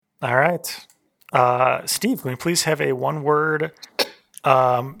All right. Steve, can we please have a one-word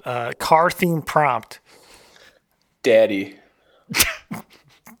car-themed prompt? Daddy.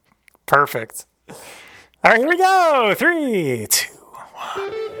 Perfect. All right, here we go. 3, 2.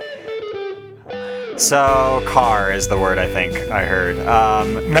 So, car is the word I think I heard.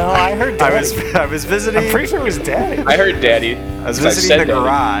 No, I heard daddy. I was visiting. I'm pretty sure it was daddy. I heard daddy. I was visiting the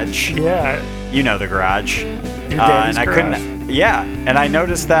garage. Yeah. You know the garage. Your daddy's and I garage. couldn't. Yeah, and I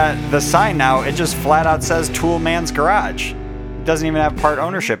noticed that the sign now, it just flat out says Tool Man's Garage. It doesn't even have part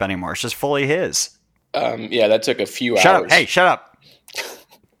ownership anymore. It's just fully his. Yeah, that took a few Shut hours. up. Hey, shut up.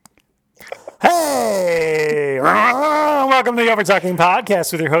 Hey! Welcome to the Overtalking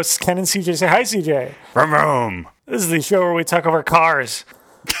Podcast with your hosts, Ken and CJ. Say hi, CJ. Vroom, vroom. This is the show where we talk over cars.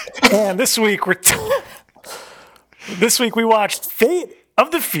 And this week we watched Fate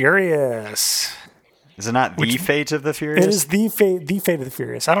of the Furious. Is it not the Fate of the Furious? It is the Fate of the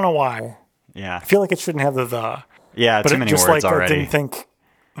Furious. I don't know why. Yeah. I feel like it shouldn't have the. Yeah, But too it, many just words like already. I didn't think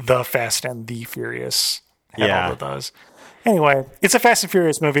the Fast and the Furious had Yeah. all of those. Anyway, it's a Fast and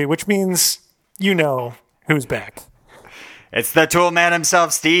Furious movie, which means you know who's back. It's the Tool Man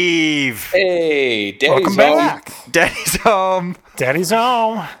himself, Steve. Hey, Daddy's Welcome home. back. Daddy's home. Daddy's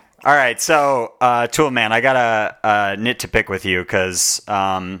home. All right, so Tool Man, I got a nit to pick with you because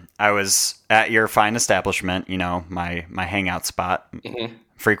I was at your fine establishment, you know, my hangout spot,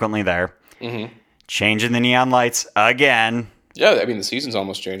 frequently there, changing the neon lights again. Yeah, I mean the season's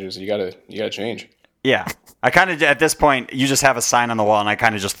almost changing, so you gotta change. Yeah, I kind of at this point you just have a sign on the wall, and I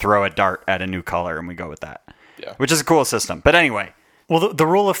kind of just throw a dart at a new color, and we go with that. Yeah. Which is a cool system. But anyway. Well, the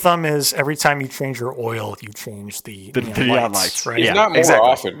rule of thumb is every time you change your oil, you change the neon lights, right? If Yeah, not more exactly.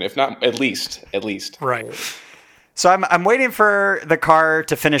 often, if not at least. Right. So I'm waiting for the car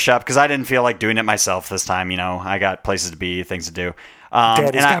to finish up because I didn't feel like doing it myself this time. You know, I got places to be, things to do.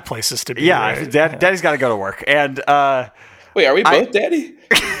 Daddy's got places to be. Yeah, right? Daddy's got to go to work. And Wait, are we both daddy?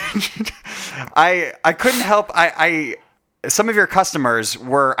 I couldn't help. I some of your customers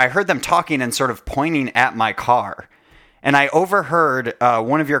I heard them talking and sort of pointing at my car. And I overheard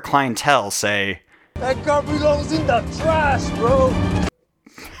one of your clientele say, That car belongs in the trash, bro.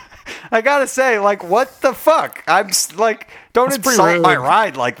 I gotta say, like, what the fuck? Don't That's pretty insult my rude.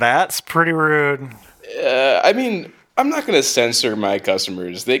 ride like that. It's pretty rude. I mean, I'm not gonna censor my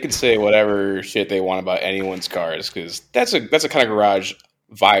customers. They can say whatever shit they want about anyone's cars because that's a kind of garage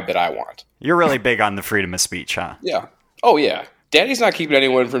vibe that I want. You're really big on the freedom of speech, huh? Yeah. Oh yeah. Daddy's not keeping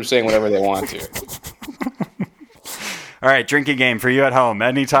anyone from saying whatever they want to. All right, drinking game for you at home.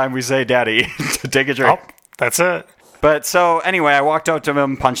 Anytime we say daddy, take a drink. Oh, that's it. But so anyway, I walked out to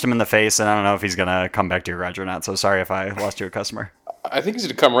him, punched him in the face, and I don't know if he's going to come back to your garage or not. So sorry if I lost you a customer. I think he's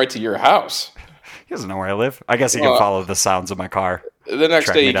gonna come right to your house. He doesn't know where I live. I guess he can follow the sounds of my car. The next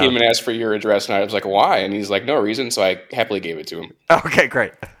Track day me he down. came and asked for your address, and I was like, "Why?" And he's like, "No reason." So I happily gave it to him. Okay,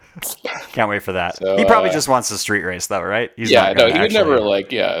 great. Can't wait for that. So, he probably just wants the street race, though, right? He's Yeah, not no, gonna he would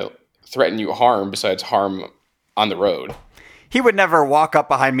actually- never threaten you harm besides harm on the road. He would never walk up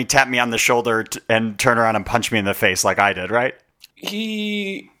behind me, tap me on the shoulder, and turn around and punch me in the face like I did, right?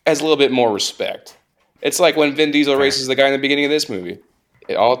 He has a little bit more respect. It's like when Vin Diesel races the guy in the beginning of this movie.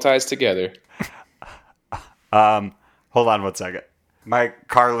 It all ties together. Hold on 1 second. My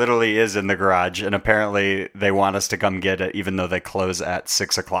car literally is in the garage, and apparently they want us to come get it, even though they close at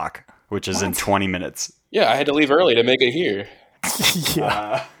 6 o'clock, which is in 20 minutes. Yeah, I had to leave early to make it here.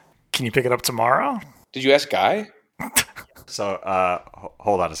 Yeah. Can you pick it up tomorrow? Did you ask Guy? So,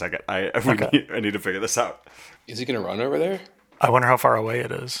 hold on a second. I need to figure this out. Is he going to run over there? I wonder how far away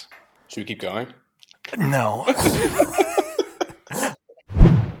it is. Should we keep going? No.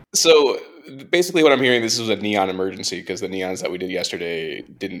 So basically what I'm hearing, this was a neon emergency because the neons that we did yesterday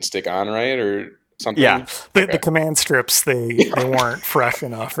didn't stick on, right? Or something? Yeah. The command strips, they weren't fresh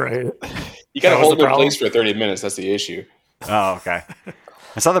enough, right? You got to That was hold the them in problem? place for 30 minutes. That's the issue. Oh, okay.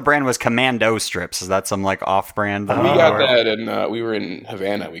 I saw the brand was Commando Strips. Is that some like off-brand? We got that, and we were in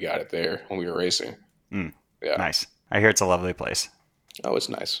Havana. We got it there when we were racing. Yeah. Nice. I hear it's a lovely place. Oh, it's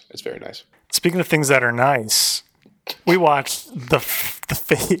nice. It's very nice. Speaking of things that are nice, we watched the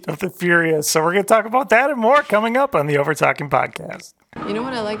Fate of the Furious, so we're going to talk about that and more coming up on the Overtalking Podcast. You know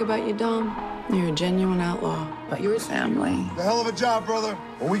what I like about you, Dom? You're a genuine outlaw, but you're family. The hell of a job, brother.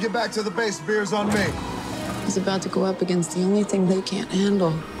 When we get back to the base, beer's on me. He's about to go up against the only thing they can't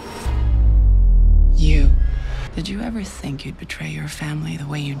handle. You. Did you ever think you'd betray your family the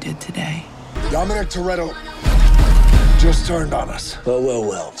way you did today? Dominic Toretto just turned on us.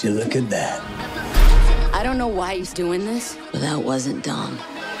 Well, you look at that. I don't know why he's doing this, but that wasn't Dom.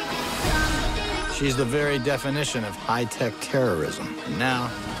 She's the very definition of high-tech terrorism. And now,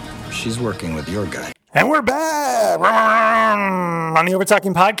 She's working with your guy. And we're back on the Over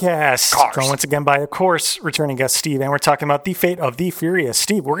Talking podcast. Joined once again by, of course, returning guest Steve. And we're talking about The Fate of the Furious.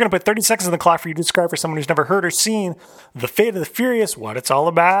 Steve, we're going to put 30 seconds on the clock for you to describe for someone who's never heard or seen The Fate of the Furious what it's all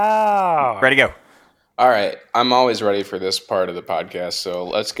about. Ready, go. All right. I'm always ready for this part of the podcast, so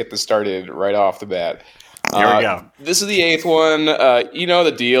let's get this started right off the bat. Here we go. This is the 8th one. You know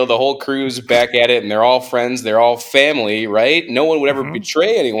the deal. The whole crew's back at it, and they're all friends. They're all family, right? No one would ever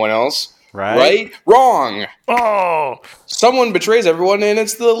betray anyone else. Right? Wrong. Oh. Someone betrays everyone, and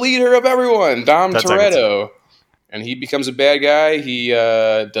it's the leader of everyone, Dom Toretto. And he becomes a bad guy.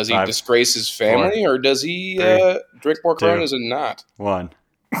 Does he disgrace his family, or does he drink more Coronas and not? 1.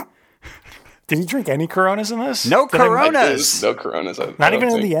 Did he drink any Coronas in this? No Coronas. No Coronas. Not even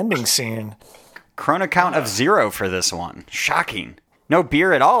in the ending scene. Corona count of 0 for this one. Shocking. No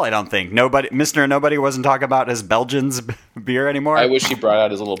beer at all, I don't think. Mr. Nobody wasn't talking about his Belgian's beer anymore. I wish he brought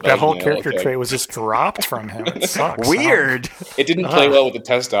out his little Belgian. That whole character trait was just dropped from him. It sucks. Weird. It didn't play well with the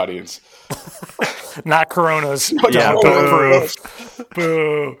test audience. Not Coronas. Yeah,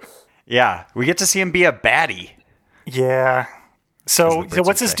 boo. Yeah, we get to see him be a baddie. Yeah. So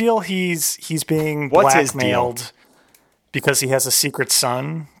what's his deal? He's being blackmailed because he has a secret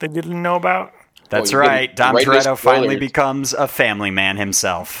son they didn't know about. That's right. Dom Toretto finally becomes a family man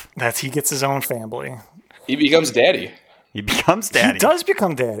himself. He gets his own family. He becomes daddy. He does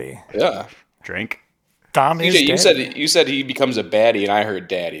become daddy. Yeah. Drink. Dom is daddy. You said he becomes a baddie, and I heard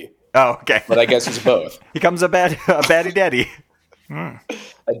daddy. Oh, okay. But I guess it's both. He becomes a baddie daddy. A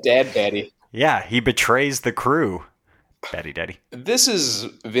dad daddy. Yeah, he betrays the crew. Baddie daddy. This is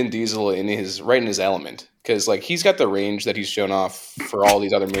Vin Diesel in his element. Because, he's got the range that he's shown off for all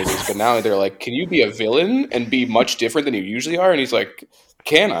these other movies. But now they're like, can you be a villain and be much different than you usually are? And he's like,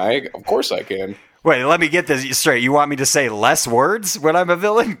 can I? Of course I can. Wait, let me get this straight. You want me to say less words when I'm a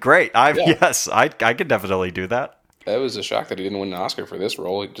villain? Great. Yes, I could definitely do that. That was a shock that he didn't win an Oscar for this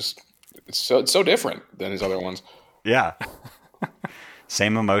role. It's so different than his other ones. Yeah.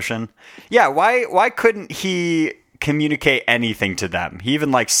 Same emotion. Yeah, why couldn't he communicate anything to them? He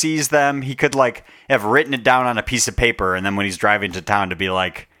even sees them. He could have written it down on a piece of paper, and then when he's driving to town to be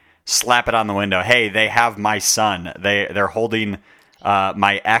slap it on the window. Hey, they have my son. They're holding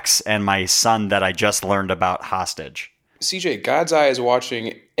my ex and my son that I just learned about hostage. CJ, God's Eye is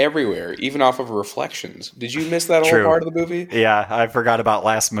watching everywhere, even off of Reflections. Did you miss that whole part of the movie? Yeah, I forgot about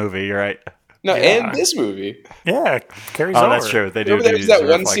last movie. You're right. No, and this movie. Yeah, carries over. Oh, that's true. They do. There's that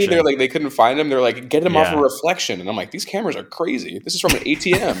one scene. They're they couldn't find him. They're get him off a Reflection, and I'm like, these cameras are crazy. This is from an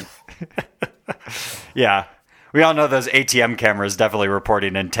ATM. Yeah, we all know those ATM cameras definitely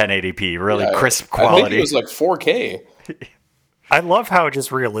reporting in 1080p, really crisp quality. I think it was 4K. I love how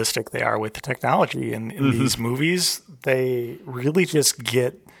just realistic they are with the technology in these movies. They really just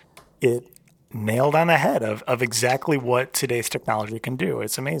get it nailed on the head of exactly what today's technology can do.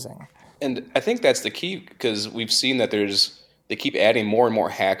 It's amazing. And I think that's the key, because we've seen that they keep adding more and more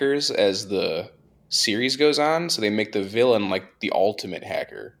hackers as the series goes on. So they make the villain the ultimate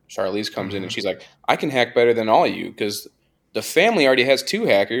hacker. Charlize comes in and she's like, I can hack better than all of you, because the family already has 2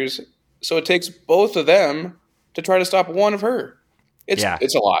 hackers. So it takes both of them to try to stop one of her.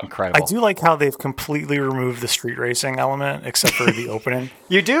 It's a lot. Incredible. I do like how they've completely removed the street racing element, except for the opening.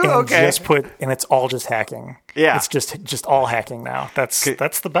 You do? And okay. It's all just hacking. Yeah. It's just all hacking now. That's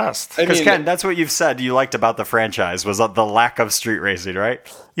the best. Because Ken, that's what you've said you liked about the franchise was the lack of street racing, right?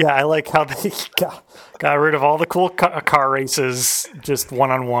 Yeah, I like how they got rid of all the cool car races, just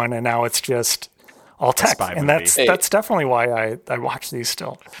one-on-one, and now it's just all tech. And that's definitely why I watch these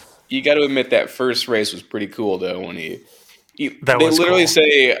still. You got to admit that first race was pretty cool, though, when they literally cool.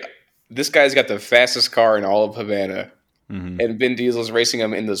 say, this guy's got the fastest car in all of Havana. Mm-hmm. And Vin Diesel's racing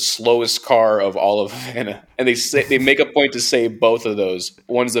him in the slowest car of all of Havana. And they make a point to say both of those.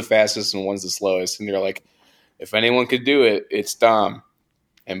 One's the fastest and one's the slowest. And they're like, if anyone could do it, it's Dom.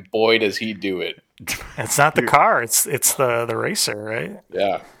 And boy, does he do it. It's not the car. It's the racer, right?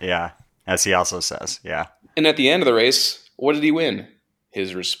 Yeah. Yeah. As he also says. Yeah. And at the end of the race, what did he win?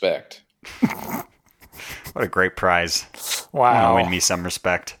 His respect. What a great prize. Wow. Win me some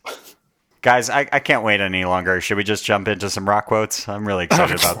respect. Guys, I can't wait any longer. Should we just jump into some rock quotes? I'm really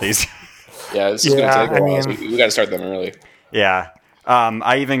excited about these. Yeah, this is going to take a while. So we got to start them early. Yeah.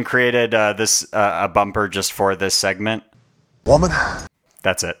 I even created a bumper just for this segment. Woman.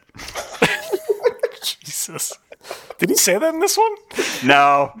 That's it. Jesus. Did he say that in this one?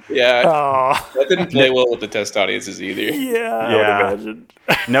 No. Yeah. Oh. That didn't play well with the test audiences either. Yeah, I would imagine.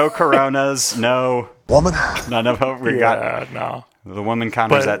 No Coronas, no... Woman. None of them. No. The woman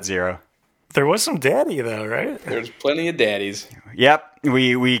counters at 0. There was some daddy, though, right? There's plenty of daddies. Yep.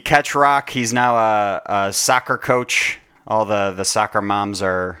 We catch Rock. He's now a soccer coach. All the soccer moms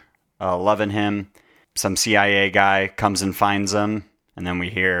are loving him. Some CIA guy comes and finds him. And then we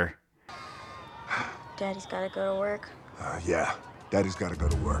hear... Daddy's gotta go to work. Yeah. Daddy's gotta go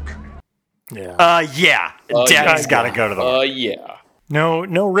to work. Yeah. Yeah. Daddy's got to go to the work. Yeah.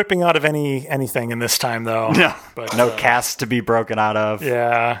 No ripping out of anything in this time, though. No. But, No cast to be broken out of.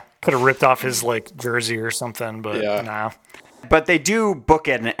 Yeah. Could have ripped off his, jersey or something, but nah. But they do book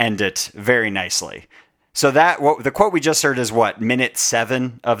it and end it very nicely. So the quote we just heard is what, minute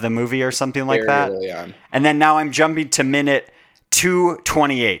 7 of the movie or something like that? Very early on. And then now I'm jumping to minute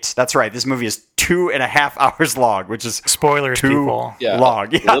 2:28. That's right. This movie is 2.5 hours long, which is Spoilers, too people. long.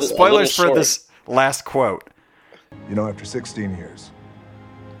 Yeah, spoilers for this last quote. You know, after 16 years,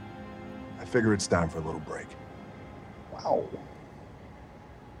 I figure it's time for a little break. Wow.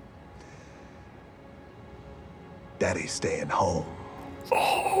 Daddy's staying home.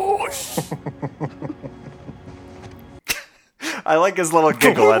 I like his little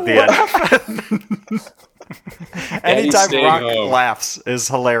giggle at the end. Anytime Rock laughs is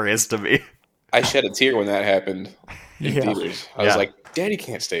hilarious to me. I shed a tear when that happened in Yeah. theaters. I was like, Daddy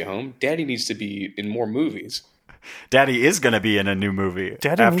can't stay home. Daddy needs to be in more movies. Daddy is going to be in a new movie.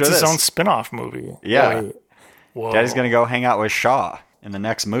 Daddy after needs this. his own spin-off movie. Yeah. Wait. Whoa. Daddy's going to go hang out with Shaw in the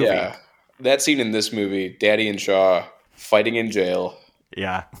next movie. Yeah. That scene in this movie, Daddy and Shaw fighting in jail,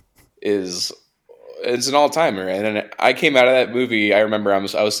 Yeah. it's an all-timer. And then I came out of that movie, I remember I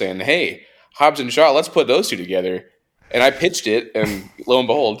was saying, hey, Hobbs and Shaw, let's put those two together. And I pitched it, and lo and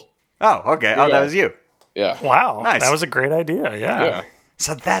behold. Oh, okay. Oh, that was you. Yeah. Wow. Nice. That was a great idea. Yeah.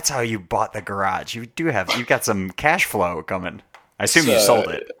 So that's how you bought the garage. You've got some cash flow coming. I assume you sold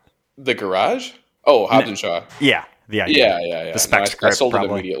it. The garage? Oh, Hobbs and Shaw. Yeah. The idea. Yeah. The spec I script, sold probably.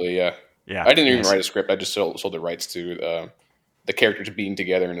 it immediately, yeah. Yeah. I didn't even write a script. I just sold the rights to the characters being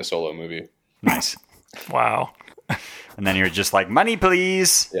together in a solo movie. Nice. Wow. And then you're just like, money,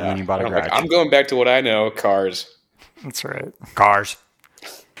 please. Yeah. And then you bought a I'm garage. I'm going back to what I know, cars. That's right. Cars.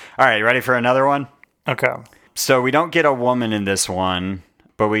 All right, ready for another one? Okay. So we don't get a woman in this one,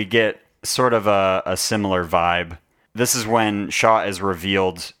 but we get sort of a similar vibe. This is when Shaw is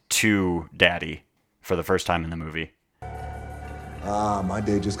revealed to Daddy for the first time in the movie. My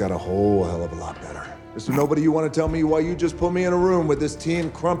day just got a whole hell of a lot better. Mr. Nobody, you want to tell me why you just put me in a room with this tea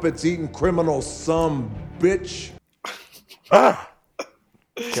and crumpets eating criminal some bitch? The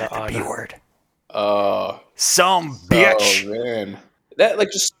B word. Oh. Some bitch. Oh, man. That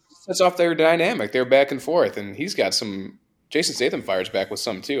just sets off their dynamic. They're back and forth, and he's got some... Jason Statham fires back with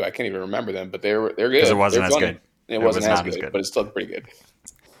some, too. I can't even remember them, but they're good. Because it wasn't They're as funny. good. It wasn't was as not good, as good. but it's still pretty good.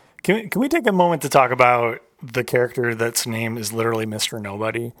 Can we take a moment to talk about the character that's name is literally Mr.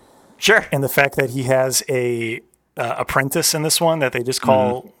 Nobody? Sure. And the fact that he has a apprentice in this one that they just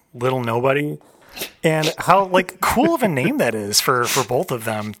call Little Nobody. And how cool of a name that is for both of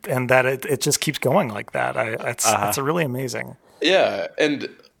them, and that it just keeps going like that. It's really amazing. Yeah, and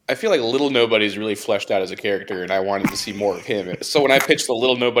I feel like Little Nobody's really fleshed out as a character, and I wanted to see more of him. So when I pitched the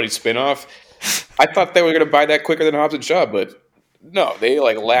Little Nobody spinoff, I thought they were going to buy that quicker than Hobbs and Shaw, but no, they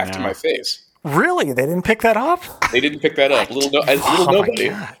laughed in my face. Really? They didn't pick that up? They didn't pick that up. Little my Nobody.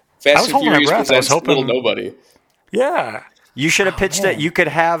 God. Fast and holding my Furious breath. presents hoping- Little Nobody. Yeah. You should have pitched it. You could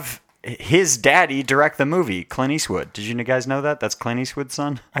have his daddy direct the movie, Clint Eastwood. Did you guys know that? That's Clint Eastwood's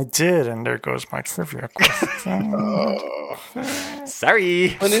son? I did, and there goes my trivia question.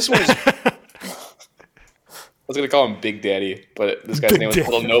 Sorry. And this one's... I was going to call him Big Daddy, but this guy's name was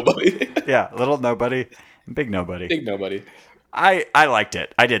Little Nobody. Yeah, Little Nobody, Big Nobody. Big Nobody. I liked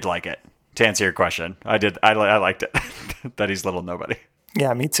it. I did like it. To answer your question, I did. I liked it. That he's Little Nobody.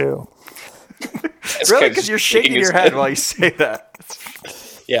 Yeah, me too. Really? Because you're shaking your head while you say that.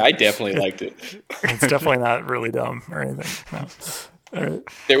 Yeah, I definitely liked it. It's definitely not really dumb or anything. No. All right.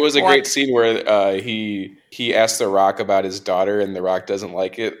 There was a great scene where he asked The Rock about his daughter, and The Rock doesn't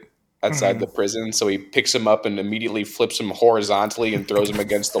like it outside the prison, so he picks him up and immediately flips him horizontally and throws him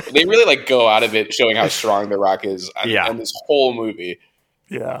against the... They really go out of it showing how strong The Rock is on this whole movie.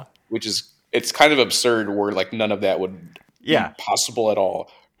 Yeah. Which is... It's kind of absurd where none of that would be possible at all.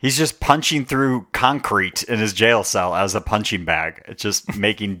 He's just punching through concrete in his jail cell as a punching bag. It's just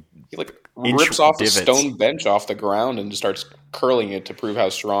making... He rips off divots. a stone bench off the ground and just starts curling it to prove how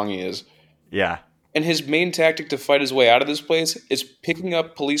strong he is. Yeah. And his main tactic to fight his way out of this place is picking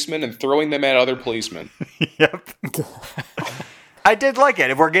up policemen and throwing them at other policemen. Yep. I did like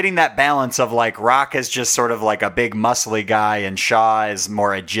it. We're getting that balance of Rock is just sort of a big muscly guy, and Shaw is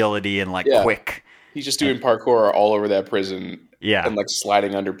more agility and quick. He's just doing parkour all over that prison. Yeah. And like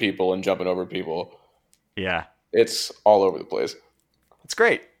sliding under people and jumping over people. Yeah. It's all over the place. It's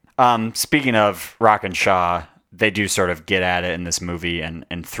great. Speaking of Rock and Shaw, they do sort of get at it in this movie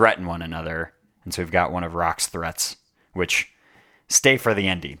and threaten one another. And so we've got one of Rock's threats, which stay for the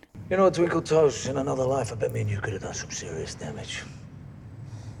ending. You know, Twinkle Toes, in another life, I bet me and you could have done some serious damage.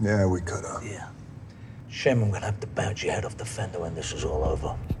 Yeah, we could have. Yeah. Shame I'm gonna have to bounce your head off the fender when this is all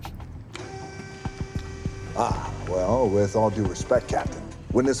over. Well, with all due respect, Captain,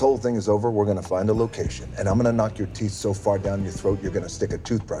 when this whole thing is over, we're gonna find a location, and I'm gonna knock your teeth so far down your throat, you're gonna stick a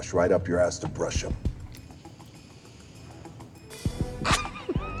toothbrush right up your ass to brush them.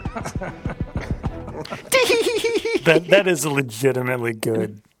 That is a legitimately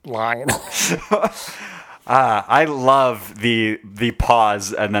good line. I love the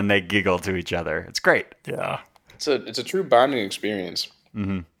pause and then they giggle to each other. It's great. Yeah. It's a true bonding experience.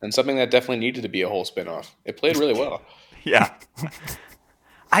 Mm-hmm. And something that definitely needed to be a whole spinoff. It played really well. Yeah.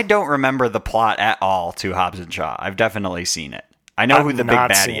 I don't remember the plot at all to Hobbs and Shaw. I've definitely seen it. I know who the big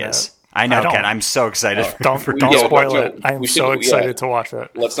baddie is. I know, Ken. I'm so excited. Don't spoil it. I am so excited to watch it.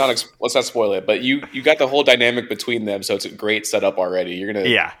 Let's not spoil it. But you got the whole dynamic between them, so it's a great setup already. You're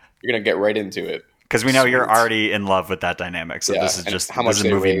gonna get right into it because we know you're already in love with that dynamic. So this is just this is a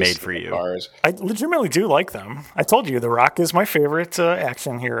movie made for you. I legitimately do like them. I told you, The Rock is my favorite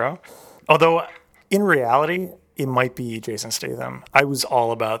action hero. Although in reality, it might be Jason Statham. I was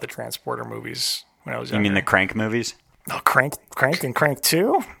all about the Transporter movies when I was younger. You mean the Crank movies? Oh, Crank and Crank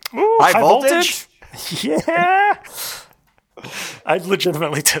 2? Ooh, High voltage? Yeah. I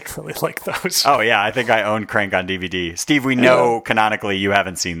legitimately did really like those. Oh, yeah. I think I own Crank on DVD. Steve, we know canonically you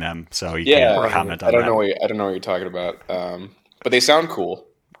haven't seen them, so you can't comment on that. I don't know what you're talking about. But they sound cool.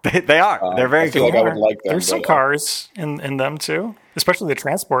 They are. They're very cool. Like I would like them. There's some cars in them, too. Especially the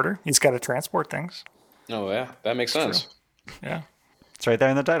Transporter. He's got to transport things. Oh, yeah. That makes sense. True. Yeah. It's right there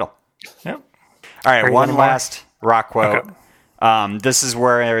in the title. Yep. All right, one last Rock quote. Okay. This is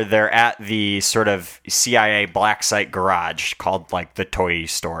where they're at the sort of CIA black site garage called like the toy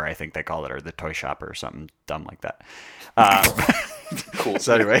store, I think they call it, or the toy shop or something dumb like that. Cool.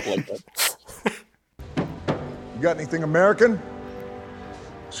 So anyway. You got anything American?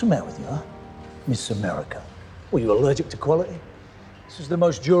 What's the matter with you, huh? Miss America. Were you allergic to quality? This is the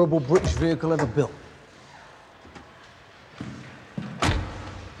most durable British vehicle ever built.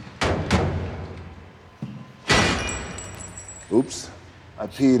 Oops, I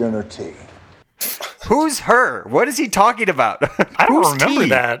peed in her tea. Who's her? What is he talking about? I don't remember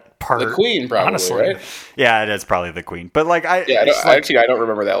that part. The Queen, probably, honestly. Right? Yeah, it is probably the Queen. But like, I don't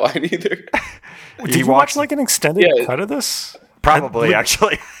remember that line either. Did you watch like an extended cut of this? Probably,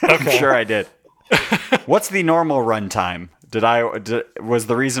 actually. I'm sure I did. What's the normal runtime? Was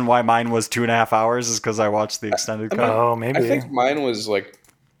the reason why mine was 2.5 hours is because I watched the extended cut? Oh, maybe. I think mine was like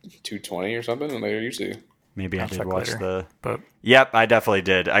 2:20 or something, and they're usually. Maybe I did watch later, but... Yep, I definitely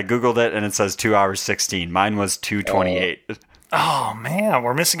did. I Googled it and it says 2 hours 16. Mine was 2:28. Oh, man.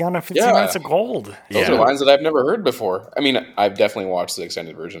 We're missing out on 15 minutes of gold. Those are lines that I've never heard before. I mean, I've definitely watched the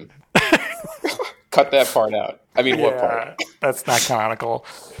extended version. Cut that part out. I mean, what part? That's not canonical.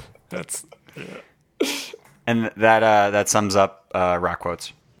 That's... Yeah. And that sums up Rock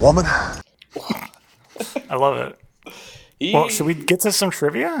quotes. Woman. I love it. Well, should we get to some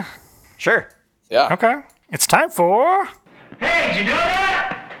trivia? Sure. Yeah. Okay. It's time for... Hey, did you know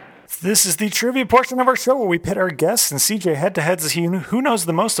that? This is the trivia portion of our show where we pit our guests and CJ head-to-heads as who knows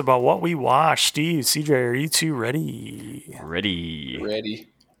the most about what we watch. Steve, CJ, are you two ready? Ready.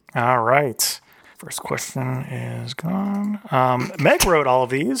 All right. First question is gone. Meg wrote all of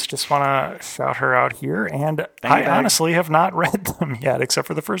these. Just want to shout her out here. And I honestly have not read them yet, except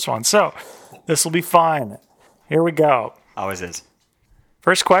for the first one. So this will be fine. Here we go. Always is.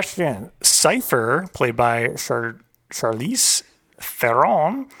 First question. Cypher, played by Charlize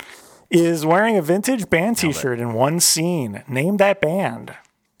Theron, is wearing a vintage band t-shirt in one scene. Name that band.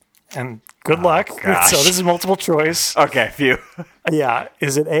 And good luck. Gosh. So this is multiple choice. Okay, phew. Yeah.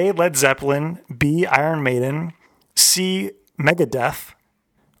 Is it A, Led Zeppelin, B, Iron Maiden, C, Megadeth,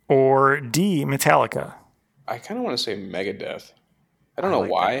 or D, Metallica? I kind of want to say Megadeth. I don't know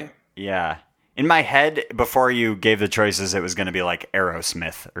why. That. Yeah. In my head, before you gave the choices, it was going to be like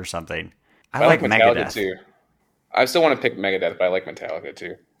Aerosmith or something. I like Megadeth too. I still want to pick Megadeth, but I like Metallica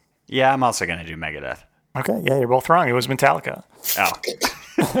too. Yeah, I'm also going to do Megadeth. Okay, yeah, you're both wrong. It was Metallica. Oh.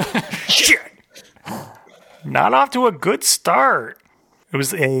 Shit. Not off to a good start. It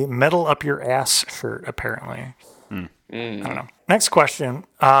was a metal up your ass shirt, apparently. I don't know. Next question.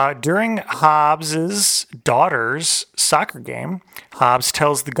 During Hobbs's daughter's soccer game, Hobbs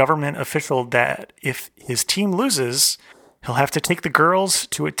tells the government official that if his team loses, He'll have to take the girls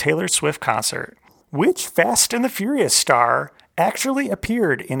to a Taylor Swift concert. Which Fast and the Furious star actually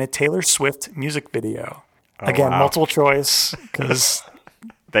appeared in a Taylor Swift music video? Again, multiple choice, because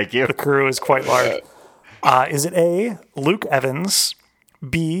Thank you. the crew is quite large. Is it A, Luke Evans,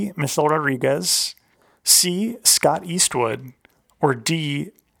 B, Michelle Rodriguez, C, Scott Eastwood, or D,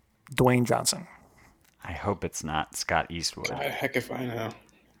 Dwayne Johnson? I hope it's not Scott Eastwood. God, heck if I know.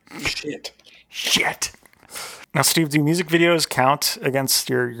 Shit. Now, Steve, do music videos count against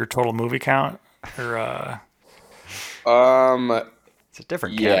your total movie count? Or It's a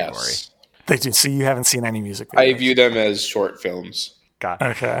different category. Yes. they do? So you haven't seen any music videos? I view them as short films. God.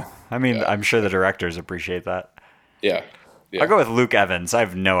 Okay. I mean, I'm sure the directors appreciate that. Yeah. I'll go with Luke Evans. I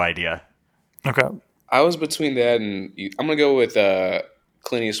have no idea. Okay. I was between that and I'm going to go with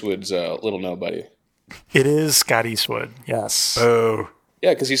Clint Eastwood's Little Nobody. It is Scott Eastwood. Yes. Oh.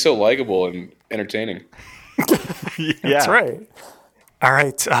 Yeah, because he's so likable and entertaining. Yeah. That's right. All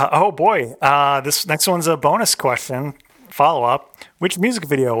right. Oh, boy. This next one's a bonus question. Follow up. Which music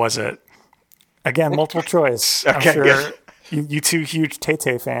video was it? Again, multiple choice. Okay, I'm sure good. you two huge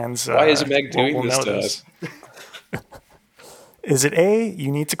Tay-Tay fans. Why is Meg will doing this know to us? Is it A,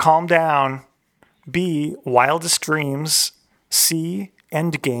 You Need to Calm Down, B, Wildest Dreams, C,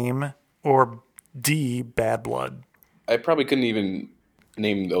 Endgame, or D, Bad Blood? I probably couldn't even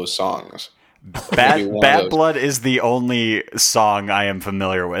name those songs. Bad one of those. Blood is the only song I am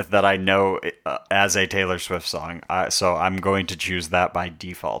familiar with that I know as a Taylor Swift song. So I'm going to choose that by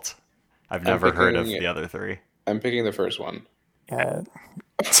default. I've never heard of the other three. I'm picking the first one.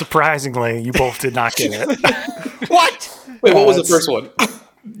 Surprisingly, you both did not get it. What? Wait, what was the first one?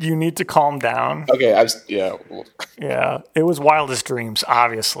 You Need to Calm Down. Okay, yeah. Yeah, it was Wildest Dreams,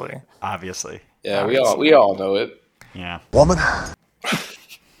 obviously. Obviously. Yeah, we all know it. Yeah. Woman.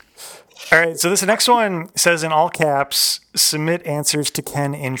 All right, so this next one says in all caps, submit answers to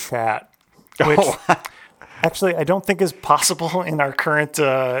Ken in chat, which actually I don't think is possible in our current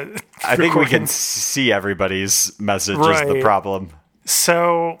I think we can see everybody's message is the Right. problem.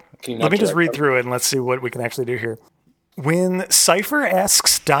 So let me just check read them? through it and let's see what we can actually do here. When Cypher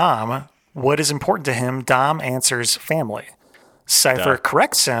asks Dom what is important to him, Dom answers family. Cypher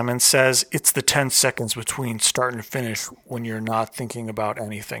corrects him and says it's the 10 seconds between start and finish when you're not thinking about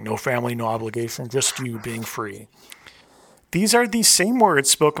anything. No family, no obligation, just you being free. These are the same words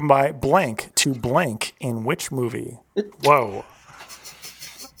spoken by blank to blank in which movie? Whoa.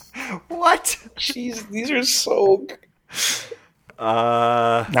 What? Jeez, these are so...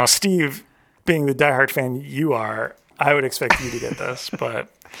 Now, Steve, being the diehard fan you are, I would expect you to get this, but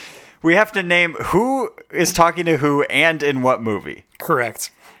We have to name who is talking to who and in what movie.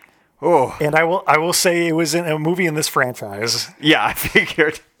 correct. Oh, And I will say it was in a movie in this franchise. yeah, I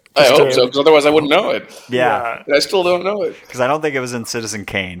figured. I hope so, because otherwise I wouldn't know it. Yeah, And I still don't know it. because I don't think it was in Citizen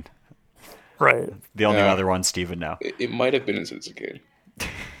Kane. Right. The only Yeah. other one Steve would know. It might have been in Citizen Kane.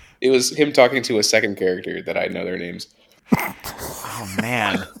 It was him talking to a second character that I know their names. Oh,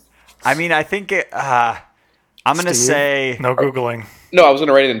 man. I mean, I think it... I'm going to Steve, say... no Googling. No, I was going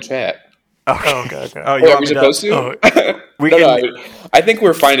to write it in chat. Okay. Oh, you Oh, are want we me supposed to? Oh, We No, can... no, I think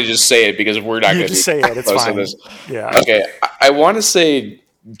we're fine to just say it because we're not you going to just say it. It's close to fine. this. Yeah. Okay, I want to say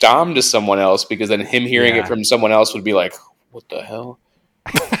Dom to someone else because then him hearing Yeah. it from someone else would be like, what the hell?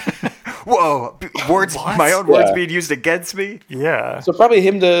 Whoa! Words, my own words Yeah. being used against me? Yeah. So probably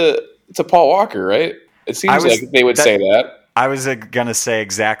him to Paul Walker, right? It seems was- like they would say that. I was going to say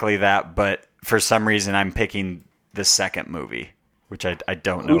exactly that, but for some reason I'm picking the second movie, which I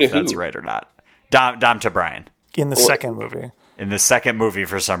don't know Who to if that's who? right or not. Dom to Brian. In the second movie. In the second movie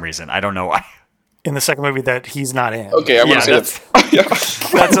for some reason. I don't know why. In the second movie that he's not in. Okay, I'm Yeah, going to say that.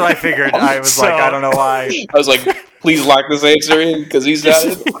 That's what I figured. I was like, I don't know why. I was like, please lock this answer in because he's not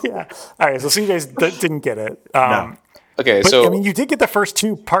in. Yeah. All right. So CJ didn't get it. No. Okay, But, so I mean, you did get the first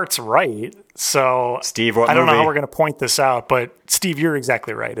two parts right. So Steve, what I don't know movie? how we're going to point this out, but Steve, you're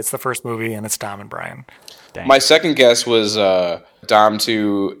exactly right. It's the first movie, and it's Dom and Brian. my second guess was Dom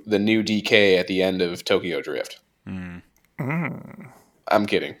to the new DK at the end of Tokyo Drift. I'm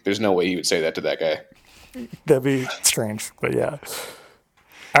kidding. There's no way he would say that to that guy. That'd be strange, but yeah.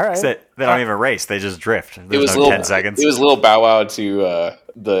 All right. They don't even race. They just drift. It There's was no little 10 seconds. It was little Bow Wow to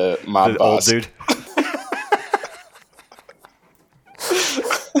the mob the boss. old dude.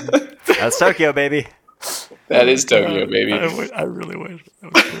 That's Tokyo, baby. That is Tokyo, baby. I really wish.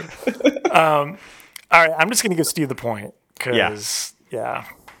 That was good. All right. I'm just going to give Steve the point because, yeah.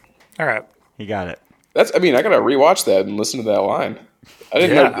 All right. He got it. I mean, I gotta rewatch that and listen to that line. I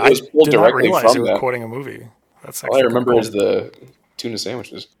didn't Yeah, know it was I pulled did not directly realize you from were that. quoting a movie. That's All I actually remember cool. is the tuna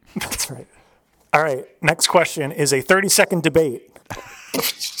sandwiches. That's right. All right. Next question is a 30-second debate.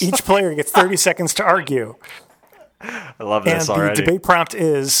 Each player gets 30 seconds to argue. I love this and already. The debate prompt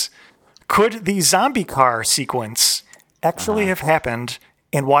is, could the zombie car sequence actually have happened?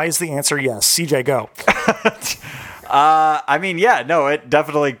 And why is the answer yes? CJ, go. I mean, yeah, no, it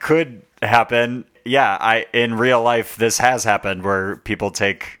definitely could happen. Yeah, in real life, this has happened where people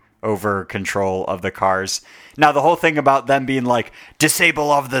take over control of the cars. Now, the whole thing about them being like,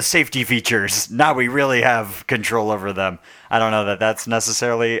 disable all of the safety features, now we really have control over them. I don't know that that's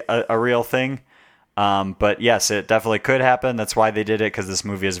necessarily a real thing. But yes, it definitely could happen. That's why they did it, because this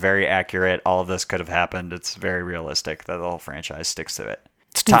movie is very accurate. All of this could have happened. It's very realistic that the whole franchise sticks to it.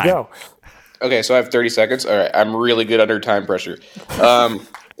 Steve, go. Okay, so I have 30 seconds. All right, I'm really good under time pressure.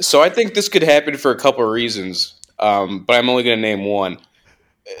 So I think this could happen for a couple of reasons, but I'm only going to name one.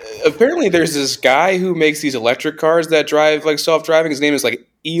 Apparently, there's this guy who makes these electric cars that drive like self-driving. His name is like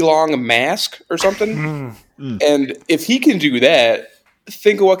Elon Musk or something. And if he can do that,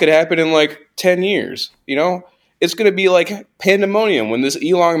 think of what could happen in like 10 years. You know, it's going to be like pandemonium when this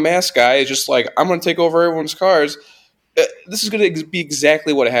Elon Musk guy is just like, I'm going to take over everyone's cars. This is going to be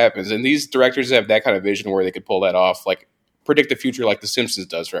exactly what happens. And these directors have that kind of vision where they could pull that off, like predict the future like The Simpsons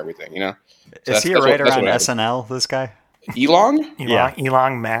does for everything, you know? So is he a writer on SNL, this guy? Elon? Yeah.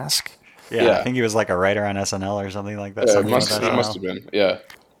 Elon Musk. Yeah, I think he was like a writer on SNL or something like that. He must have been, yeah.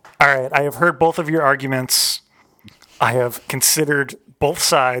 All right, I have heard both of your arguments. I have considered both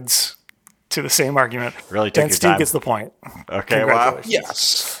sides to the same argument. Really took and your Steve time. gets the point. Okay, wow.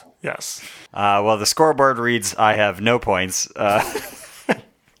 Yes. Yes. Well, the scoreboard reads, I have no points. Are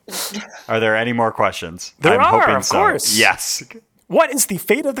there any more questions? There I'm are, hoping of so. course. Yes. What is the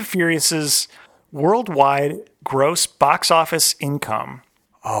Fate of the Furious' worldwide gross box office income?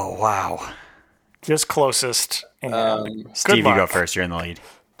 Oh, wow. Just closest. And Steve, you go luck. first. You're in the lead.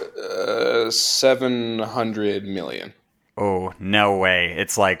 700 million. Oh, no way.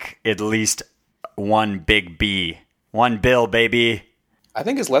 It's like at least one big B. 1 bill, baby. I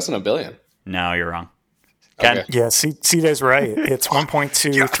think it's less than $1 billion. No, you're wrong. Ken? Okay. Yeah, CJ's right. It's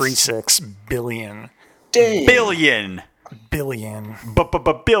 1.236 billion. Dang. Billion. Billion.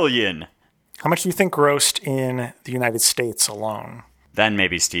 Billion. How much do you think grossed in the United States alone? Then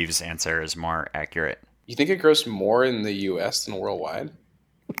maybe Steve's answer is more accurate. You think it grossed more in the U.S. than worldwide?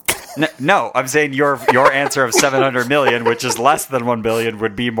 No, I'm saying your answer of 700 million, which is less than 1 billion,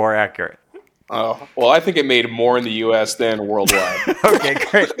 would be more accurate. Oh, well, I think it made more in the U.S. than worldwide. Okay,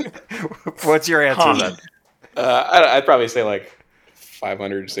 great. What's your answer then? I'd probably say like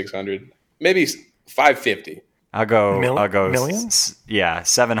 500, 600, maybe 550. I'll go million?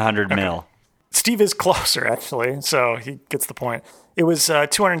 700 mil. Steve is closer, actually, so he gets the point. It was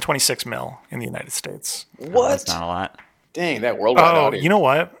 226 mil in the United States. What? That's not a lot. Dang, that worldwide audience. You know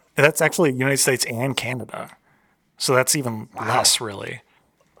what? That's actually United States and Canada. So that's even less, really.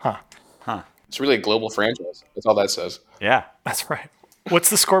 Huh. It's really a global franchise. That's all that says. Yeah. That's right. What's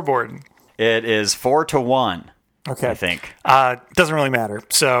the scoreboard? It is 4-1. Okay. I think. Doesn't really matter.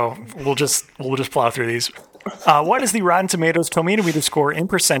 So we'll just plow through these. What is the Rotten Tomatoes Tomato Meter score in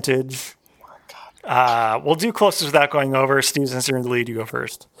percentage? We'll do closest without going over. Steve, since you're in the lead, you go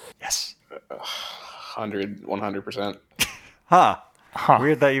first. Yes. 100%. Huh.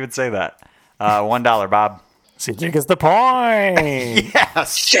 Weird that you would say that. $1, Bob. CJ gets the point.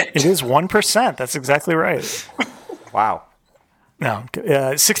 Yes. Shit. It is 1%. That's exactly right. Wow. No,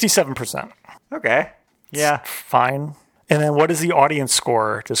 67%. Okay. Yeah. Fine. And then what is the audience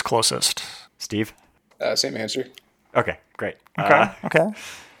score just closest? Steve? Same answer. Okay, great. Okay.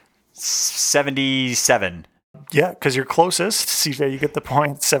 77. Yeah, because you're closest. CJ, you get the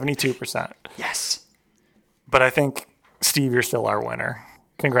point. 72%. Yes. But I think, Steve, you're still our winner.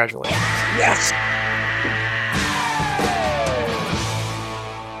 Congratulations. Yes.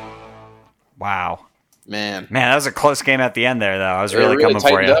 Wow. Man, that was a close game at the end there, though. I was really really coming for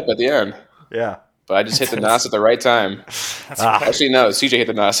tightened you. up at the end. Yeah. But I just hit the NOS at the right time. Actually, no, CJ hit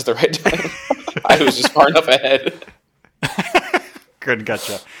the NOS at the right time. I was just far enough ahead. Couldn't catch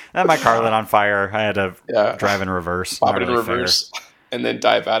you. And my car lit on fire. I had to drive in reverse. Pop it in reverse. And then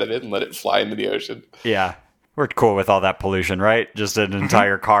dive out of it and let it fly into the ocean. Yeah. We're cool with all that pollution, right? Just an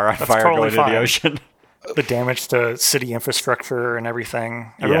entire car on fire totally going fine. into the ocean. The damage to city infrastructure and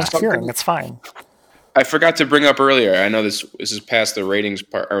everything. Everyone's cheering. It's fine. I forgot to bring up earlier. I know this is past the ratings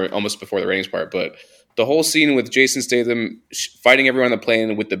part, or almost before the ratings part, but the whole scene with Jason Statham fighting everyone on the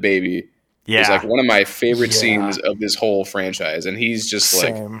plane with the baby is like one of my favorite scenes of this whole franchise. And he's just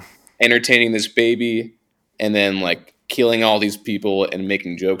like entertaining this baby and then like killing all these people and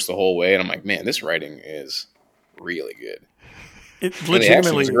making jokes the whole way. And I'm like, man, this writing is really good. It And the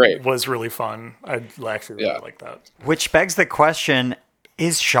action was legitimately great. was really fun. I actually really like that. Which begs the question: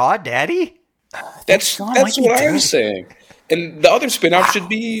 is Shaw daddy? That's Shaw might be what I dead. was saying. And the other spin-off should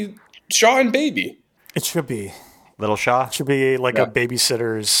be Shaw and Baby. It should be. Little Shaw? It should be like Yeah. a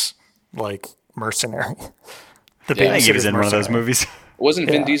babysitter's like mercenary. The Yeah, I I think he was babysitter's in one of those mercenary. movies. Wasn't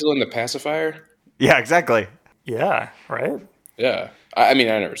Vin Yeah. Diesel in The Pacifier? Yeah, exactly. Yeah, right? Yeah. I mean,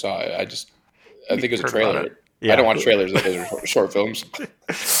 I never saw it. I think it was a Heard trailer. about it. Yeah. I don't watch trailers. Those are short films.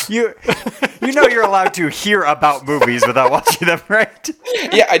 You know you're allowed to hear about movies without watching them, right?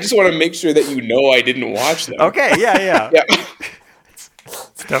 Yeah, I just want to make sure that you know I didn't watch them. Okay, yeah. Yeah.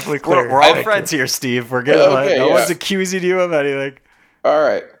 It's definitely clear. We're all Thank friends you. here, Steve. We're good. Okay, no yeah. one's accusing you of anything. All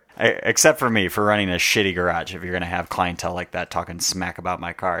right. Except for me, for running a shitty garage. If you're going to have clientele like that talking smack about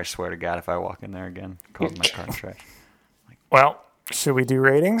my car, I swear to God, if I walk in there again, calling my car trash. Well, should we do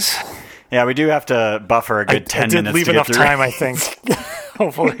ratings? Yeah, we do have to buffer a good 10 I did minutes leave to enough get through. time, I think.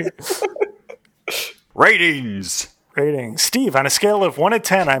 Hopefully. Ratings. Rating. Steve, on a scale of 1 to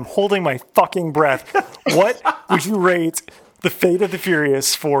 10, I'm holding my fucking breath. What would you rate The Fate of the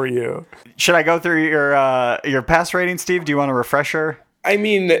Furious for you? Should I go through your past rating, Steve? Do you want a refresher? I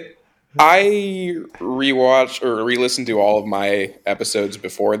mean, I rewatched or re-listened to all of my episodes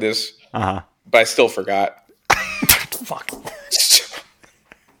before this, but I still forgot. Fuck.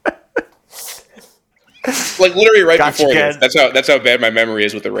 Like literally right Gotcha, before Ken. this. That's how bad my memory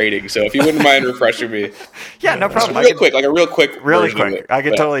is with the rating. So if you wouldn't mind refreshing me, Yeah, no problem. real quick, like a real quick, Really version of quick. it. I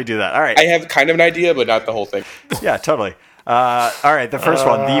could But totally do that. All right. I have kind of an idea, but not the whole thing. Yeah, totally. All right, the first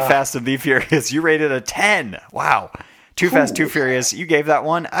one, The Fast and the Furious. You rated a 10. Wow. Too Fast, Too Furious. You gave that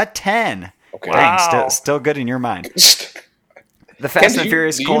one a 10. Okay. Dang, Wow. still good in your mind. The Ken, Fast and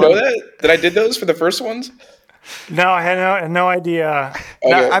Furious. do you know that I did those for the first ones? No, I had no idea.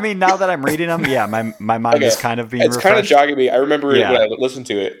 No, Okay. I mean, now that I'm reading them, yeah, my mind is kind of being It's kind of refreshed. jogging me. I remember Yeah. it when I listened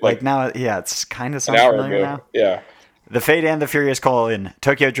to it Like now, yeah, it's kind of an sounds hour familiar ago. now. Yeah. The Fate and the Furious colon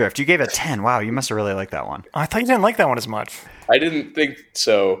Tokyo Drift. You gave it a 10. Wow, you must have really liked that one. I thought you didn't like that one as much. I didn't think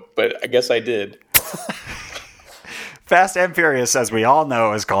so, but I guess I did. Fast and Furious, as we all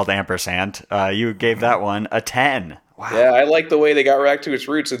know, is called ampersand. You gave that one a 10. Wow. Yeah, I like the way they got back to its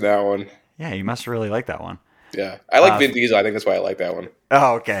roots in that one. Yeah, you must really like that one. Yeah. I like Vin Diesel. I think that's why I like that one.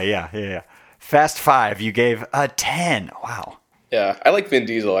 Oh, okay. Yeah. Fast 5, you gave a 10. Wow. Yeah. I like Vin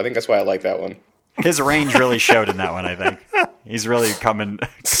Diesel. I think that's why I like that one. His range really showed in that one, I think. He's really coming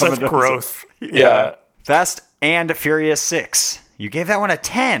Such to- growth. Yeah. Fast and Furious 6. You gave that one a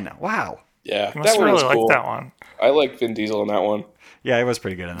 10. Wow. Yeah. You must That one was really cool. like that one. I like Vin Diesel in that one. Yeah, it was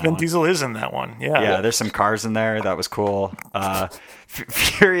pretty good in that Vin one. Diesel is in that one. Yeah. Yeah, there's some cars in there. That was cool.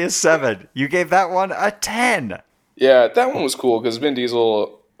 Furious 7. You gave that one a 10. Yeah, that one was cool because Vin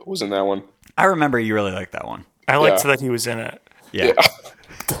Diesel was in that one. I remember you really liked that one. I liked Yeah. that he was in it. Yeah.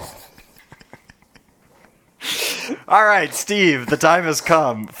 All right, Steve, the time has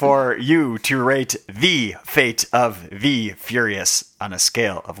come for you to rate The Fate of the Furious on a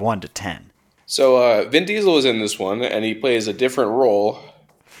scale of 1 to 10. So Vin Diesel is in this one, and he plays a different role.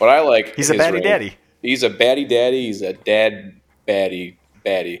 What I like, He's a his baddie range- daddy. He's a baddie daddy. He's a dad baddie.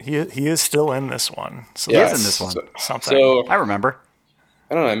 He is still in this one. So He that's is in this one. something. So I remember.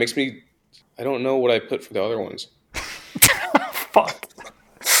 I don't know. It makes me. I don't know what I put for the other ones. Fuck.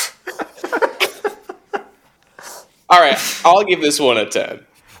 All right, I'll give this one a 10.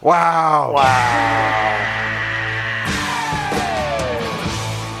 Wow.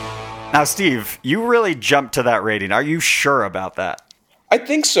 Now, Steve, you really jumped to that rating. Are you sure about that? I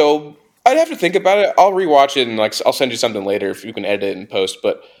think so. I'd have to think about it. I'll rewatch it and I'll send you something later if you can edit it and post.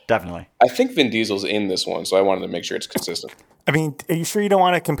 But Definitely. I think Vin Diesel's in this one, so I wanted to make sure it's consistent. I mean, are you sure you don't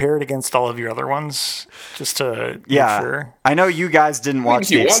want to compare it against all of your other ones? Just to Yeah. make sure? I know you guys didn't watch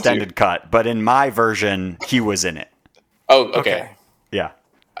if you the want to. extended cut, but in my version, he was in it. Oh, okay. Okay. Yeah.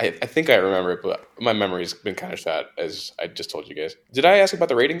 I think I remember it, but my memory's been kind of shot, as I just told you guys. Did I ask about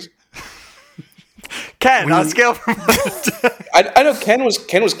the ratings? Ken, on a scale from I know Ken was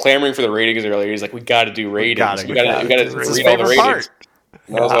clamoring for the ratings earlier. He's like, "We got to do ratings. We got to read all the favorite ratings." part.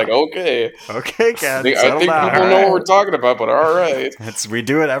 And I was like, "Okay." Okay, Ken. I think settle people down. know what we're talking about, but all right. We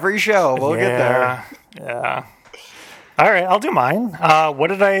do it every show. We'll get there. Yeah. All right, I'll do mine. What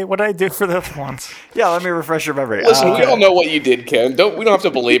did I do for the other ones? Yeah, let me refresh your memory. Listen, we all know what you did, Ken. We don't have to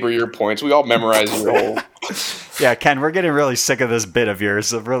belabor your points. We all memorize your whole. Yeah, Ken, we're getting really sick of this bit of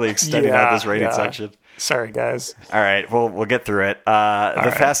yours of really extending out this rating section. Sorry, guys. All right, we'll get through it.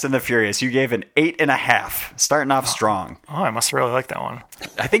 The Fast and the Furious, you gave an 8.5, starting off strong. Oh, I must really like that one.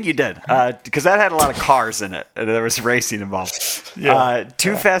 I think you did, because that had a lot of cars in it, and there was racing involved. Yeah.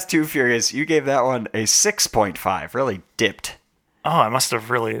 Too Fast, Too Furious, you gave that one a 6.5, really dipped. Oh, I must have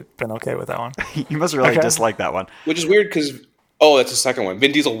really been okay with that one. You must really dislike that one. Which is weird because, that's the second one.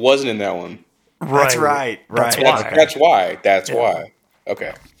 Vin Diesel wasn't in that one. That's right. That's why. That's why.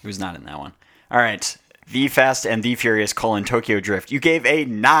 Okay. He was not in that one. All right. The Fast and the Furious : Tokyo Drift. You gave a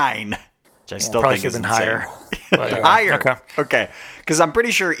 9, which I still think is higher. Higher. Okay. Because I'm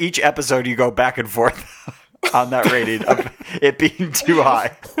pretty sure each episode you go back and forth on that rating of it being too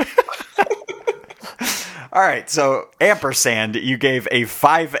high. All right. So ampersand, you gave a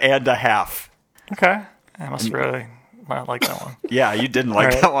 5.5. Okay. I must really not like that one. Yeah, you didn't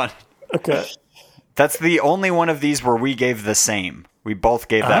like that one. Okay. That's the only one of these where we gave the same. We both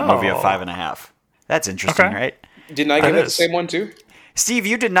gave that movie a 5.5. That's interesting, right? Didn't I give it the same one too? Steve,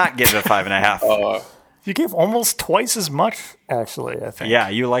 you did not give it 5.5. You gave almost twice as much, actually, I think. Yeah,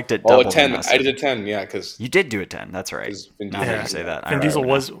 you liked it double. 10. I did a 10, yeah, because you did do a 10. That's right. Now that you say that, Vin Diesel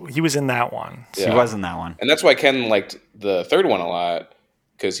was in that one. Yeah. He was in that one, and that's why Ken liked the third one a lot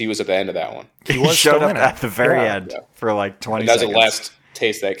because he was at the end of that one. He showed up at the very end for like 20 seconds. That was the last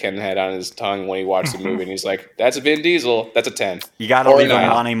taste that Ken had on his tongue when he watched the movie, and he's like, "That's a Vin Diesel. That's a 10." You got to leave him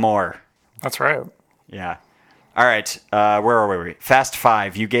wanting more. That's right. Yeah. All right. Where are we? Fast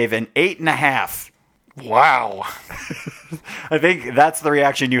 5. You gave an 8.5. Wow. I think that's the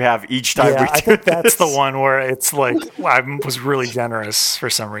reaction you have each time we do I think that's this. the one where it's like, I was really generous for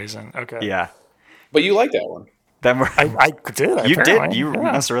some reason. Okay. Yeah. But you like that one. Then I did. You did. You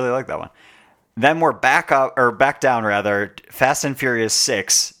must really like that one. Then we're back down rather. Fast and Furious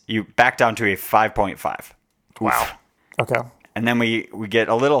 6. You back down to a 5.5. Wow. Okay. And then we get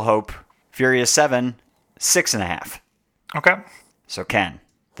a little hope. Furious 7, 6.5. Okay. So Ken,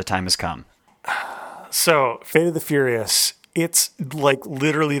 the time has come. So, Fate of the Furious, it's like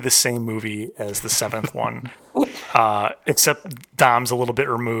literally the same movie as the 7th one, except Dom's a little bit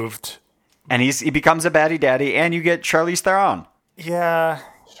removed. And he becomes a baddie daddy, and you get Charlize Theron. Yeah.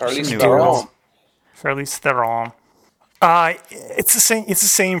 Charlize Theron. Charlize Theron. It's the same. It's the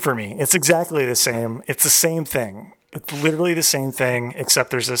same for me. It's exactly the same. It's the same thing. It's literally the same thing, except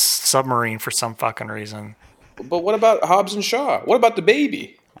there's this submarine for some fucking reason. But what about Hobbs and Shaw? What about the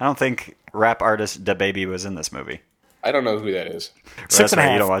baby? I don't think rap artist DaBaby was in this movie. I don't know who that is.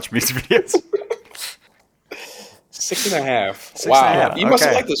 6.5. You don't watch music videos. 6.5. 6.5. Wow. You must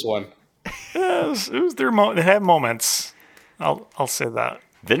have liked this one. Yeah, it was their it had moments. I'll say that.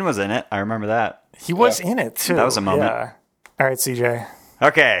 Vin was in it. I remember that. He was in it too. That was a moment. Yeah. All right, CJ.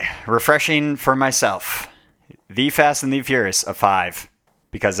 Okay, refreshing for myself. The Fast and the Furious, a 5,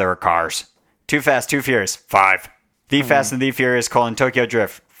 because there were cars. Too Fast, Too Furious, 5. The Fast and the Furious: Tokyo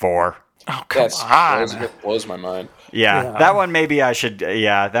Drift, 4. Oh, come on. That blows my mind. Yeah, that one maybe I should.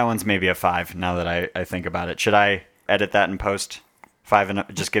 Yeah, that one's maybe a 5. Now that I think about it, should I edit that and post 5 and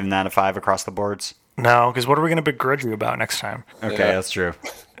just giving that a 5 across the boards? No, because what are we going to begrudge you about next time? Okay, that's true.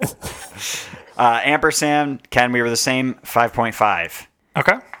 Ampersand, Ken, we were the same, 5.5.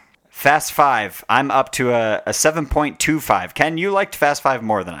 Okay. Fast 5, I'm up to a 7.25. Ken, you liked Fast 5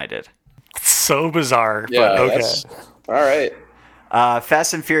 more than I did. So bizarre, but okay. All right.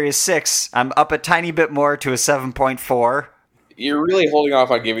 Fast and Furious 6, I'm up a tiny bit more to a 7.4. You're really holding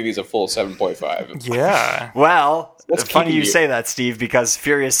off on giving these a full 7.5. Yeah. Well, What's it's funny keeping you say that, Steve, because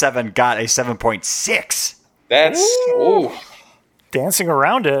Furious 7 got a 7.6. That's... Ooh. Dancing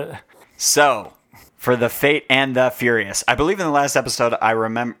around it. So, for the Fate and the Furious, I believe in the last episode I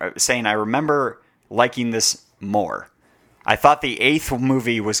remember liking this more. I thought the 8th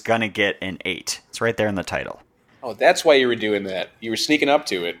movie was going to get an 8. It's right there in the title. Oh, that's why you were doing that. You were sneaking up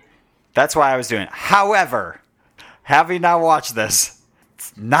to it. That's why I was doing it. However, having now watched this,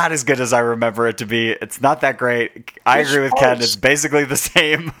 it's not as good as I remember it to be. It's not that great. I agree with Ken. It's basically the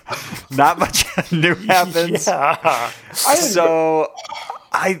same. Not much new happens. Yeah.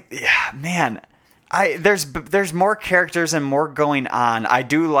 There's more characters and more going on. I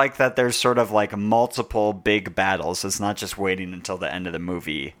do like that there's sort of like multiple big battles. It's not just waiting until the end of the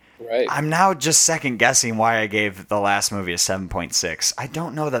movie. Right. I'm now just second guessing why I gave the last movie a 7.6. I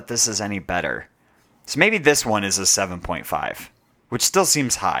don't know that this is any better. So maybe this one is a 7.5, which still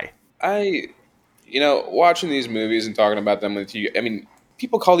seems high. Watching these movies and talking about them with you, I mean,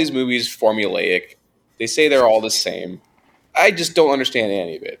 people call these movies formulaic. They say they're all the same. I just don't understand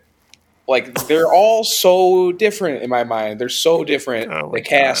any of it. Like, they're all so different in my mind. They're so different. The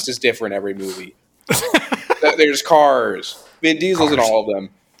cast is different every movie. There's cars. Vin Diesel's in all of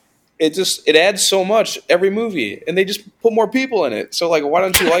them. It adds so much every movie, and they just put more people in it. So, like, why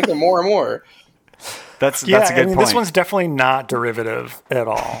don't you like them more and more? That's a good point. This one's definitely not derivative at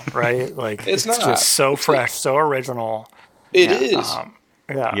all, right? Like, it's not. Just so fresh, so original. It is.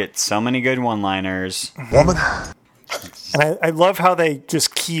 You get so many good one-liners. Woman, And I love how they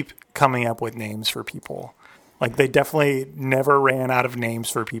just keep coming up with names for people. Like, they definitely never ran out of names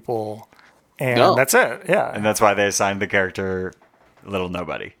for people. And that's it. Yeah. And that's why they assigned the character Little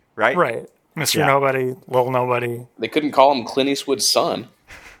Nobody, right? Right. Mr. Nobody, Little Nobody. They couldn't call him Clint Eastwood's son.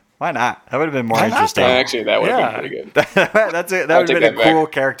 Why not? That would have been more interesting. Actually, that would have been pretty good. That would have been a cool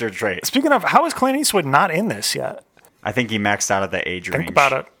character trait. Speaking of, how is Clint Eastwood not in this yet? I think he maxed out at the age range. Think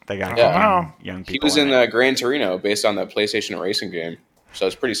about it. They got young people. He was in Gran Torino based on the PlayStation racing game. So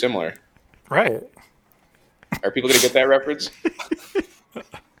it's pretty similar. Right. Are people going to get that reference? I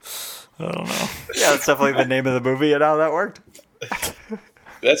don't know. Yeah, that's definitely the name of the movie and how that worked.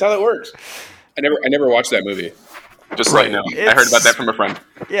 That's how that works. I never watched that movie. Just right now. I heard about that from a friend.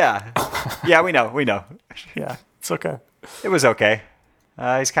 Yeah. Yeah, we know. Yeah, it's okay. It was okay.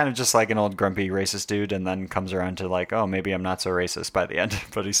 He's kind of just like an old grumpy racist dude, and then comes around to like, oh, maybe I'm not so racist by the end.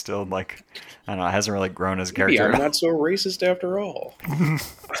 But he's still like, I don't know, hasn't really grown as a character. Maybe I'm not so racist after all.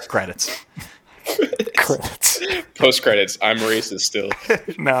 Credits. Post credits. I'm racist still.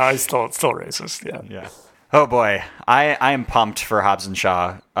 No, it's still racist. Yeah. Oh boy, I am pumped for Hobbs and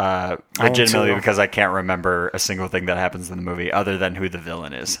Shaw. Legitimately, because I can't remember a single thing that happens in the movie other than who the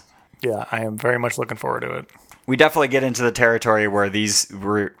villain is. Yeah, I am very much looking forward to it. We definitely get into the territory where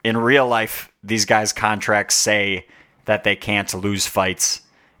in real life, these guys' contracts say that they can't lose fights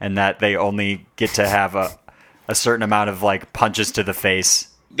and that they only get to have a certain amount of like punches to the face.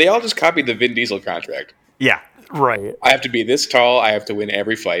 They all just copied the Vin Diesel contract. Yeah. Right. I have to be this tall. I have to win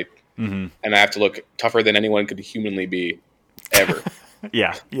every fight. Mm-hmm. And I have to look tougher than anyone could humanly be ever.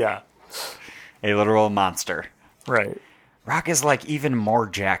 Yeah. A literal monster. Right. Rock is like even more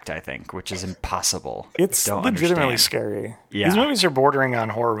jacked, I think, which is impossible. It's legitimately scary. Yeah. These movies are bordering on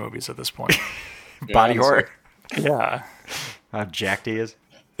horror movies at this point. Body horror. Yeah. How jacked he is.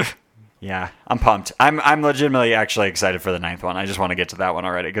 Yeah, I'm pumped. I'm legitimately actually excited for the 9th one. I just want to get to that one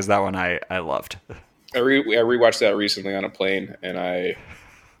already because that one I loved. I rewatched that recently on a plane, and I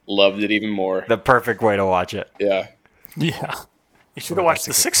loved it even more. The perfect way to watch it. Yeah. Yeah. You should have watched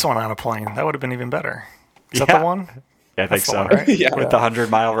the 6th one on a plane. That would have been even better. Is that the one? Yeah, I think so. One, right? Yeah. With the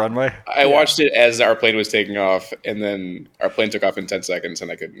 100-mile runway. I watched it as our plane was taking off, and then our plane took off in 10 seconds, and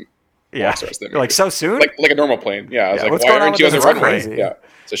I couldn't watch the rest of it. Like so soon? Like a normal plane. Yeah. I was like, what's why going on aren't you on with the this runway? runway? Yeah.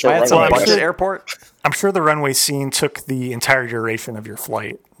 It's a short runway. Some budget airport? I'm sure the runway scene took the entire duration of your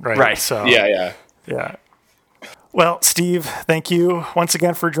flight, right? Right. So Yeah. Well, Steve, thank you once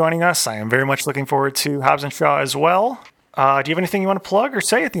again for joining us. I am very much looking forward to Hobbs and Shaw as well. Do you have anything you want to plug or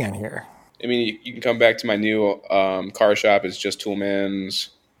say at the end here? I mean, you can come back to my new car shop. It's just Toolman's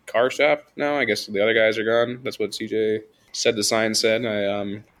car shop now. I guess the other guys are gone. That's what CJ said. The sign said.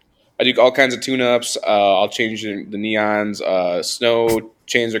 I do all kinds of tune-ups. I'll change the neons. Snow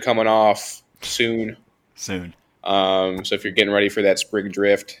chains are coming off soon. So if you're getting ready for that spring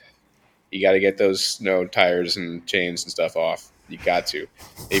drift, you got to get those snow tires and chains and stuff off. You got to.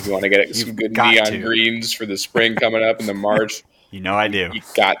 If you want to get some good neon greens for the spring coming up in the March. You know I do. You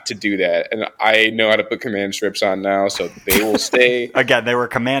got to do that. And I know how to put command strips on now, so they will stay. Again, they were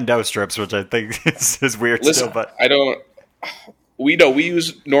commando strips, which I think is weird still. But I don't... We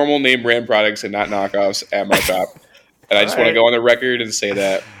use normal name brand products and not knockoffs at my shop. And I just want to go on the record and say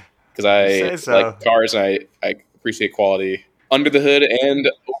that because I like cars and I appreciate quality under the hood and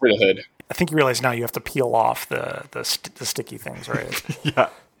over the hood. I think you realize now you have to peel off the sticky things, right? Yeah.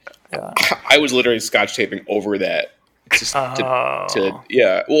 I was literally scotch taping over that.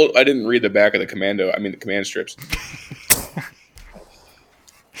 Yeah. Well, I didn't read the back of the the command strips.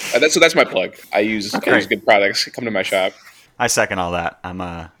 That's my plug. I use good products. Come to my shop. I second all that. I'm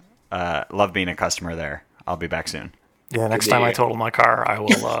love being a customer there. I'll be back soon. Yeah, next time I total my car, I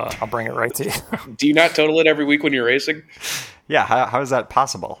will. I'll bring it right to you. Do you not total it every week when you're racing? Yeah, how is that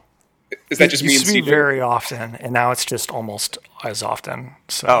possible? Is that just me and CJ? Very often, and now it's just almost as often.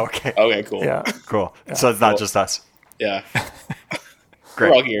 So. Oh, okay. Okay, cool. Yeah, cool. Yeah. So it's not just us. Yeah. Great.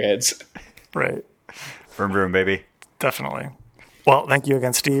 We're all gearheads. Right. Vroom vroom, baby. Definitely. Well, thank you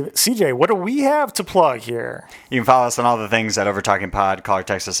again, Steve. CJ, what do we have to plug here? You can follow us on all the things at OverTalkingPod. Call or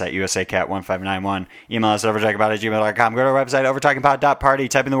text us at USACat1591. Email us at overtalkingpod@gmail.com. Go to our website, overtalkingpod.party.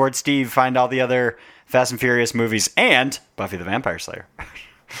 Type in the word Steve. Find all the other Fast and Furious movies and Buffy the Vampire Slayer.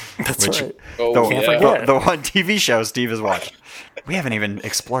 That's right. The one TV show Steve has watched. We haven't even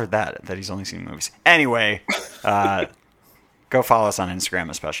explored that he's only seen movies. Anyway, go follow us on Instagram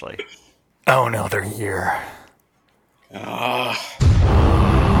especially. Oh, no, they're here. Yeah,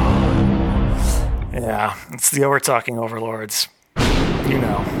 it's the Overtalking Overlords. You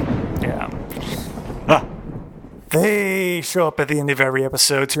know. Yeah. They show up at the end of every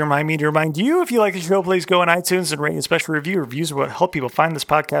episode to remind me to remind you, if you like the show, please go on iTunes and rate a special review. Reviews are what help people find this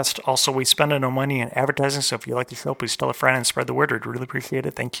podcast. Also, we spend no money in advertising, so if you like the show, please tell a friend and spread the word. We'd really appreciate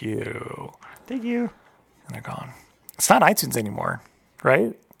it. Thank you. Thank you. And they're gone. It's not iTunes anymore,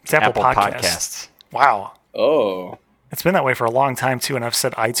 right? It's Apple Podcasts. Wow. Oh. It's been that way for a long time, too, and I've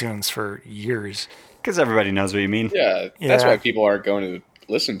said iTunes for years. Because everybody knows what you mean. Yeah, that's why people aren't going to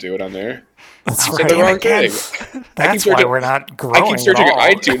listen to it on there. That's I right. said the wrong thing. That's why we're not growing. I keep searching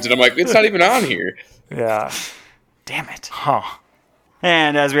iTunes, and I'm like, it's not even on here. Yeah. Damn it. Huh.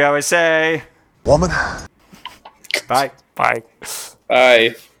 And as we always say... Woman. Bye. Bye.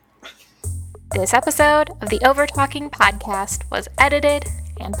 Bye. This episode of the Overtalking Podcast was edited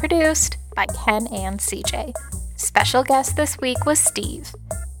and produced by Ken and CJ. Special guest this week was Steve.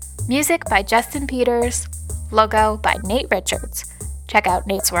 Music by Justin Peters. Logo by Nate Richards. Check out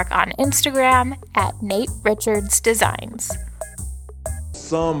Nate's work on Instagram at Nate Richards Designs.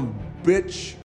 Some bitch.